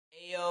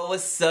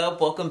what's up?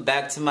 Welcome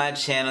back to my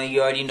channel. You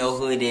already know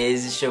who it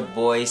is. It's your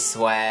boy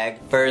Swag.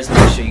 First,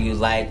 make sure you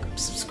like,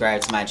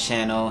 subscribe to my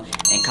channel,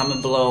 and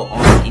comment below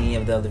on any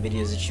of the other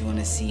videos that you want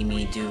to see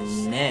me do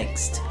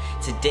next.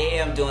 Today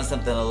I'm doing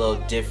something a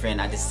little different.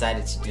 I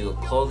decided to do a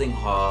clothing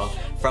haul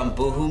from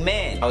BooHoo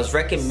Men. I was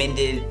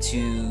recommended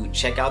to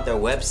check out their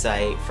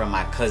website from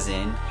my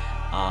cousin.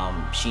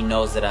 She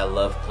knows that I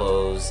love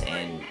clothes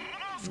and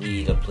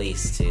need a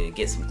place to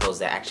get some clothes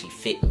that actually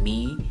fit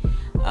me.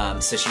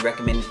 So she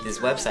recommended this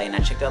website, and I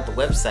checked out the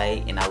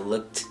website and I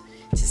looked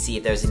to see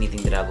if there was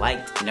anything that I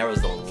liked, and there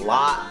was a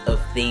lot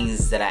of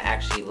things that I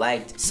actually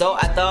liked. So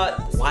I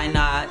thought, why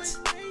not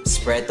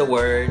spread the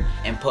word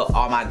and put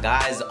all my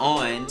guys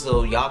on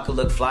so y'all could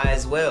look fly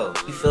as well.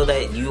 If you feel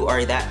that you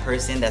are that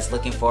person that's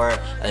looking for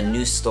a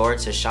new store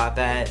to shop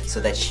at so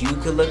that you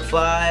could look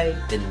fly,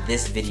 then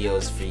this video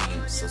is for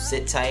you. So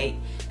sit tight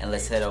and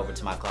let's head over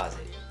to my closet.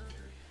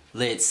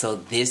 Lit, so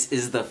this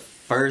is the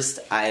first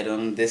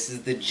item. This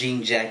is the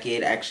jean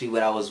jacket, actually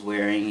what I was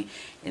wearing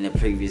in the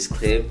previous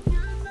clip.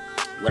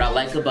 What I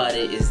like about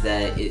it is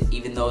that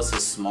even though it's a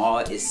small,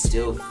 it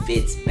still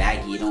fits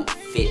baggy. It don't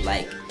fit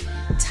like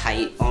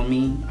tight on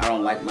me. I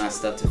don't like my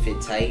stuff to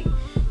fit tight,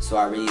 so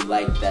I really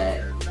like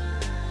that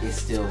it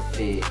still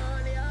fit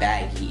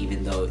baggy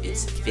even though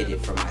it's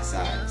fitted for my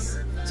size.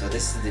 So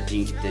this is the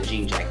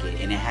jean jacket,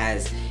 and it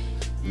has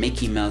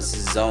Mickey Mouse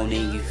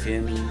zoning, you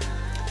feel me?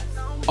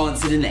 On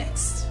to the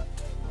next.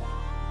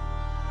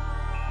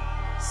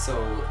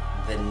 So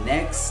the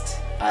next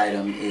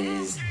item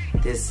is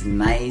this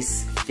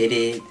nice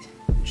fitted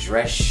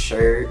dress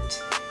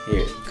shirt.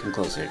 Here, come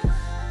closer.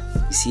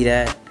 You see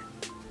that?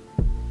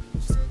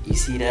 You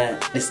see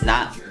that? It's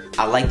not,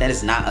 I like that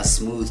it's not a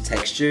smooth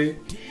texture.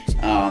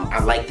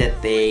 I like that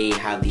they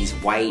have these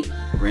white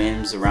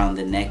rims around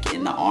the neck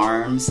and the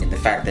arms, and the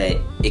fact that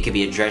it could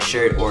be a dress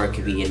shirt or it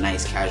could be a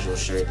nice casual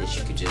shirt that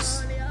you could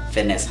just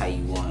finesse how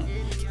you want.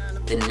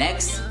 The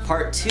next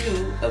part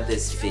 2 of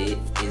this fit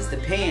is the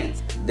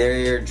pants.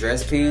 They're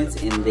dress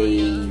pants and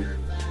they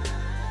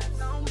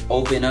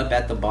open up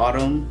at the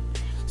bottom.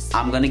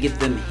 I'm gonna get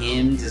them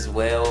hemmed as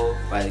well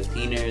by the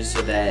cleaners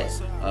so that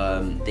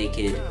they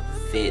could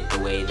fit the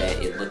way that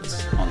it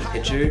looks on the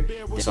picture.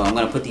 So I'm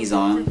gonna put these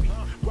on,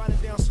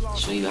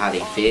 show you how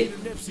they fit.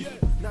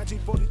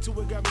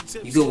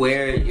 You can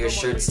wear your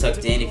shirts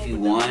tucked in if you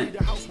want,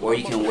 or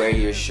you can wear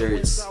your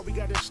shirts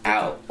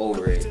out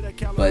over it.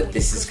 But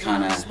this is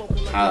kind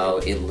of how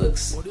it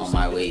looks on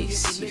my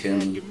waist, you feel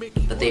me?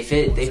 But they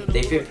fit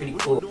pretty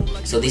cool.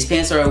 So these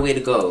pants are a way to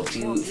go. If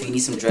you need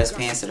some dress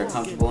pants that are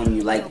comfortable and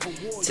you like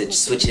to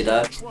switch it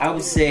up, I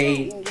would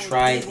say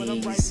try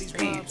these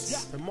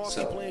pants.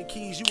 So,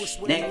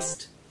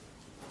 next.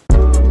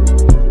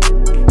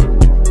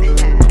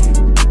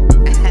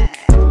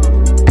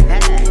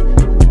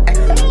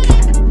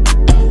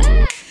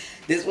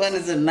 This one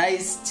is a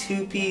nice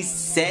 2-piece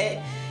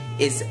set.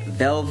 It's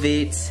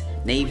velvet,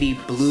 navy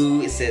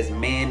blue. It says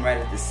man right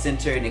at the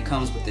center, and it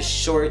comes with the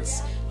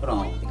shorts. Hold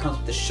on, it comes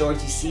with the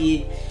shorts, you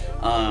see it?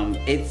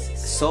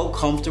 It's so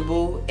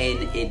comfortable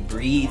and it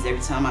breathes.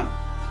 Every time I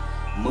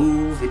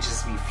move, it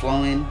just be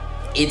flowing.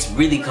 It's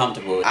really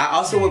comfortable. I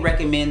also would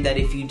recommend that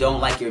if you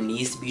don't like your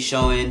knees to be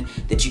showing,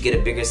 that you get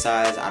a bigger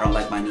size. I don't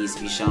like my knees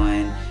to be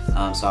showing,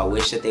 so I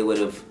wish that they would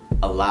have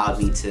allowed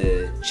me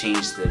to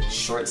change the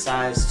short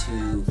size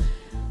to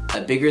a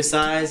bigger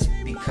size,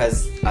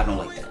 because I don't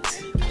like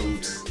that. I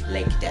don't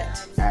like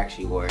that. I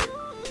actually wore it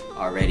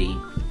already,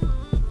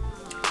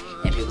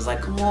 and people's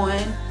like, come on,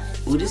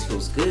 ooh, this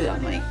feels good.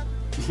 I'm like,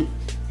 you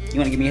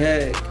wanna give me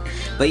a hug?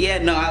 But yeah,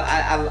 no,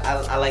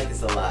 I like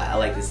this a lot. I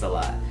like this a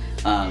lot.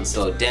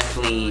 So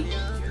definitely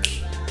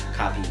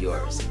copy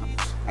yours.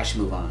 I should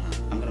move on,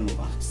 huh? I'm gonna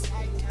move on.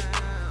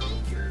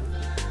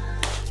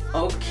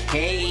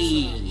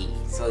 Okay,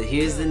 so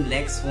here's the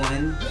next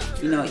one.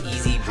 You know,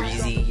 easy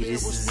breezy.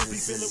 This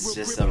is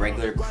just a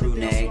regular crew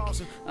neck.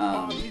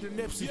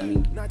 Let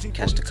me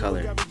catch the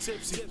color.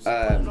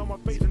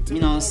 You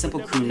know,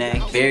 simple crew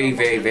neck. Very,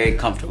 very, very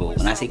comfortable.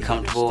 When I say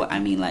comfortable, I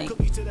mean like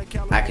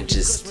I could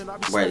just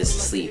wear this to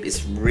sleep.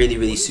 It's really,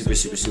 really super,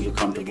 super, super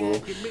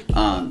comfortable.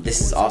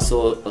 This is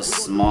also a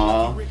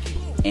small,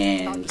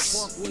 and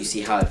you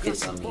see how it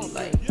fits on me.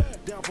 Like,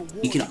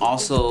 you can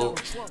also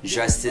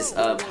dress this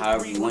up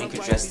however you want. You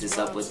can dress this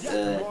up with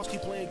the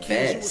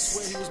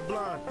vest,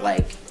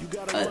 like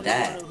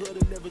that.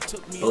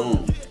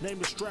 Boom.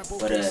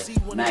 What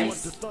a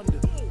nice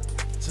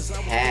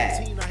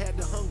hat.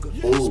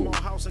 Ooh.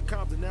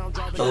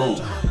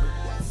 Boom.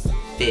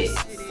 Fit.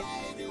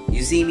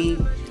 You see me?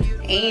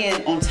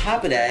 And on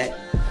top of that,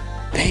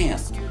 bam.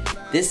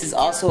 This is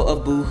also a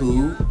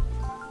BooHoo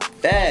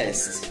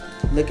vest.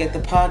 Look at the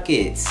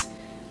pockets.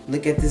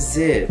 Look at the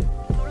zip.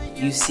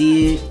 You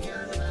see it,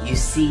 you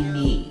see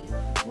me.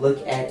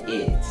 Look at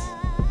it.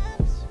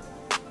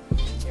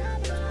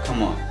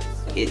 Come on.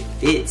 It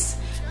fits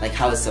like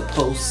how it's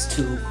supposed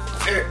to.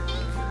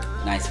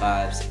 Nice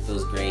vibes,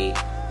 feels great.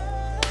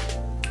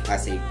 I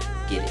say,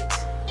 get it.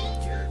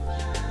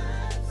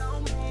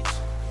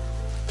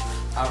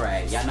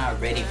 Alright, y'all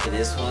not ready for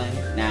this one?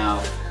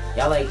 Now,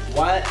 Y'all like,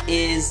 what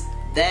is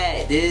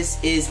that?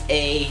 This is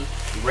a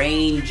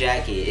rain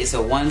jacket. It's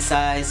a one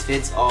size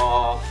fits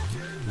all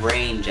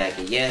rain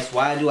jacket. Yes,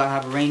 why do I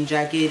have a rain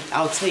jacket?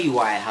 I'll tell you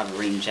why I have a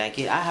rain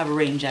jacket. I have a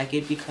rain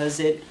jacket because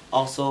it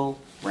also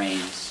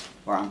rains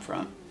where I'm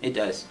from. It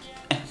does.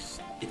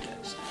 It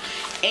does.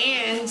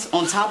 And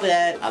on top of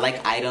that, I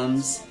like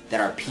items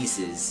that are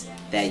pieces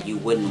that you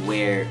wouldn't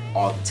wear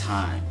all the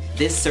time.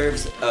 This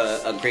serves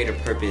a greater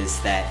purpose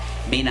that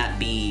may not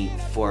be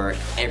for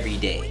every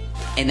day.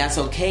 And that's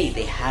okay,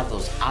 they have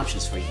those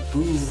options for you.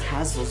 BooHoo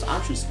has those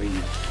options for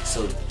you.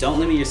 So don't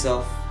limit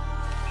yourself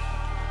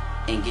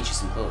and get you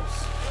some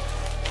clothes.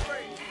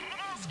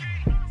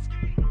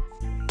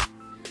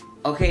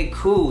 Okay,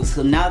 cool.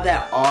 So now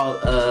that all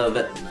of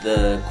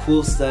the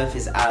cool stuff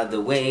is out of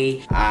the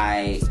way,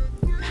 I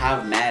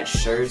have mad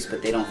shirts,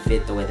 but they don't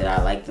fit the way that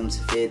I like them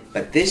to fit.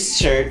 But this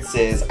shirt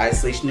says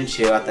isolation and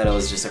chill. I thought it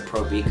was just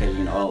appropriate because,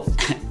 you know,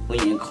 when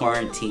you're in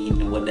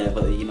quarantine or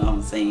whatever, you know what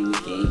I'm saying, we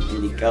can't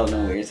really go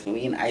nowhere. So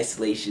we in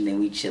isolation and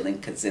we chilling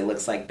because it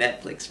looks like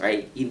Netflix,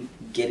 right? You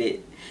get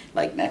it,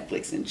 like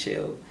Netflix and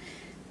chill.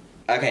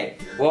 Okay,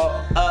 well,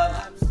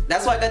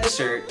 that's why I got the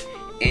shirt.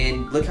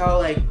 And look how,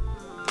 like,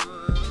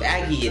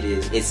 baggy it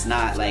is. It's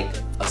not like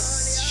a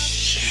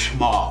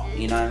small,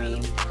 you know what I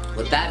mean?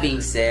 With that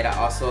being said, I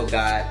also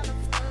got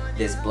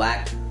this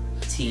black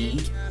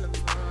tee.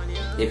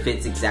 It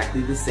fits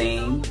exactly the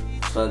same.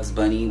 Bugs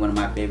Bunny, one of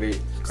my favorite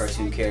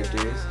cartoon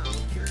characters.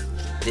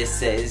 This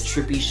says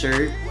Trippy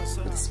shirt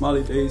with a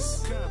smiley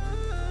face.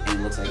 And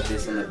it looks like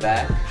this on the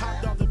back.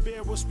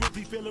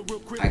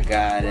 I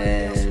got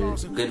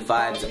good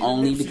vibes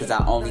only because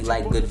I only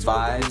like good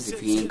vibes.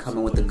 If you ain't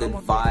coming with the good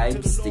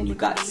vibes, then you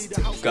got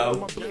to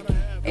go.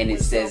 And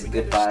it says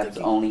good vibes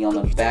only on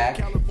the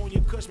back.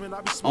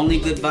 Only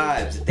good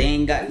vibes. If they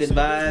ain't got good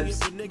vibes,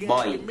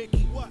 boy.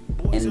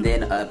 And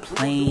then a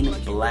plain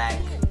black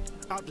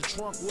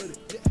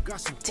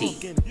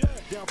tee.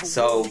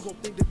 So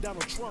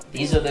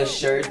these are the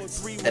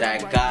shirts that I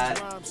got.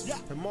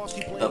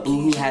 But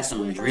BooHoo has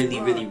some really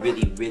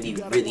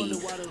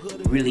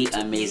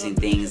amazing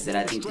things that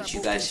I think that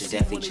you guys should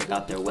definitely check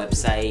out their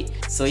website.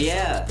 So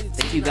yeah,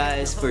 thank you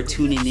guys for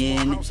tuning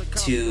in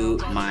to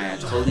my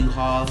clothing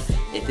haul.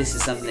 If this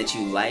is something that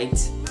you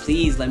liked,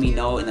 please let me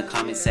know in the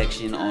comment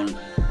section on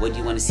what do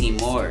you want to see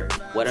more.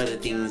 What are the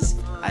things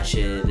I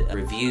should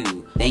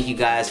review? Thank you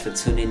guys for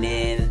tuning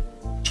in.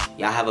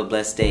 Y'all have a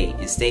blessed day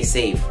and stay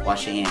safe.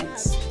 Wash your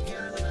hands.